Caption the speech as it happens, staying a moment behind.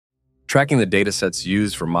Tracking the datasets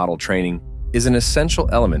used for model training is an essential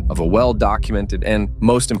element of a well-documented and,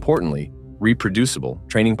 most importantly, reproducible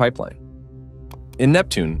training pipeline. In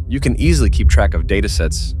Neptune, you can easily keep track of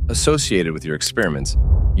datasets associated with your experiments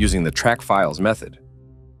using the Track Files method.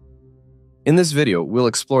 In this video, we'll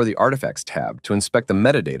explore the Artifacts tab to inspect the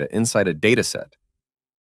metadata inside a dataset,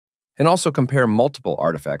 and also compare multiple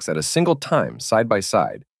artifacts at a single time side by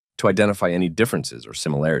side to identify any differences or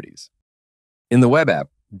similarities. In the web app,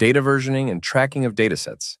 data versioning and tracking of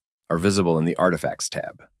datasets are visible in the Artifacts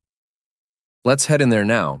tab. Let's head in there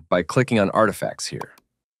now by clicking on Artifacts here.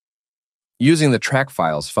 Using the Track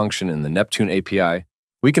Files function in the Neptune API,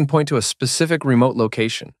 we can point to a specific remote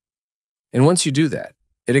location. And once you do that,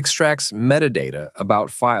 it extracts metadata about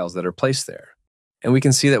files that are placed there. And we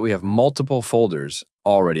can see that we have multiple folders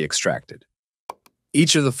already extracted.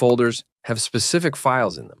 Each of the folders have specific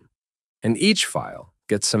files in them, and each file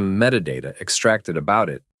gets some metadata extracted about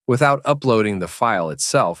it without uploading the file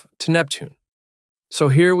itself to Neptune. So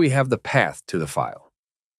here we have the path to the file.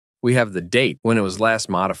 We have the date when it was last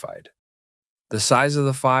modified, the size of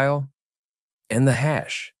the file, and the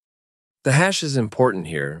hash. The hash is important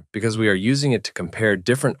here because we are using it to compare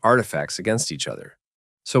different artifacts against each other.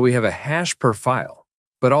 So we have a hash per file,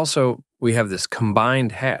 but also we have this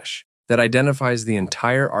combined hash that identifies the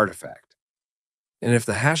entire artifact. And if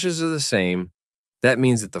the hashes are the same, that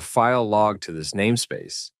means that the file logged to this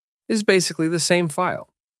namespace is basically the same file.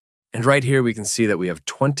 And right here we can see that we have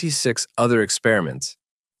 26 other experiments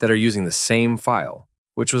that are using the same file,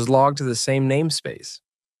 which was logged to the same namespace.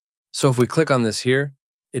 So if we click on this here,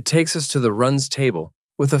 it takes us to the runs table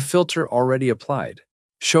with a filter already applied,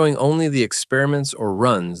 showing only the experiments or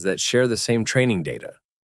runs that share the same training data.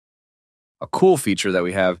 A cool feature that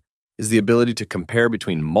we have is the ability to compare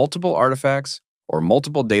between multiple artifacts or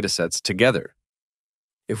multiple datasets together.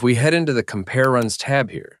 If we head into the Compare Runs tab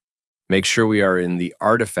here, make sure we are in the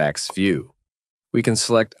Artifacts view. We can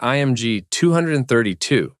select IMG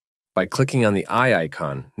 232 by clicking on the eye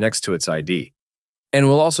icon next to its ID. And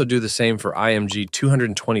we'll also do the same for IMG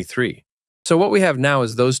 223. So what we have now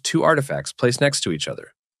is those two artifacts placed next to each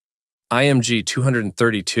other. IMG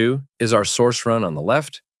 232 is our source run on the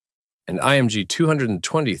left, and IMG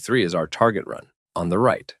 223 is our target run on the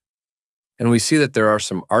right. And we see that there are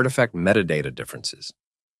some artifact metadata differences.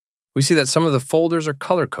 We see that some of the folders are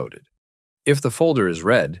color-coded. If the folder is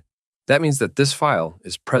red, that means that this file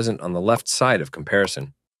is present on the left side of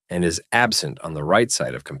comparison and is absent on the right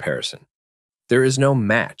side of comparison. There is no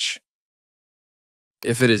match.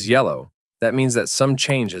 If it is yellow, that means that some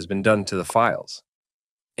change has been done to the files.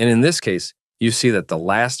 And in this case, you see that the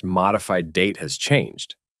last modified date has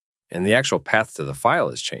changed, and the actual path to the file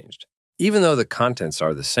has changed, even though the contents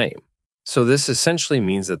are the same. So this essentially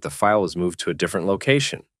means that the file was moved to a different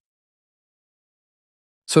location.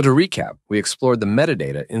 So to recap, we explored the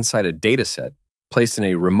metadata inside a dataset placed in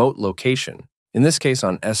a remote location, in this case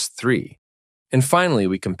on S3. And finally,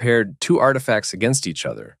 we compared two artifacts against each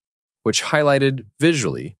other, which highlighted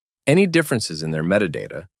visually any differences in their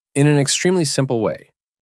metadata in an extremely simple way.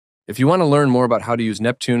 If you want to learn more about how to use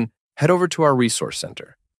Neptune, head over to our Resource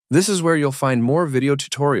Center. This is where you'll find more video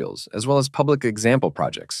tutorials, as well as public example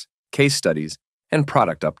projects, case studies, and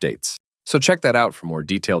product updates. So check that out for more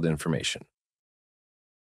detailed information.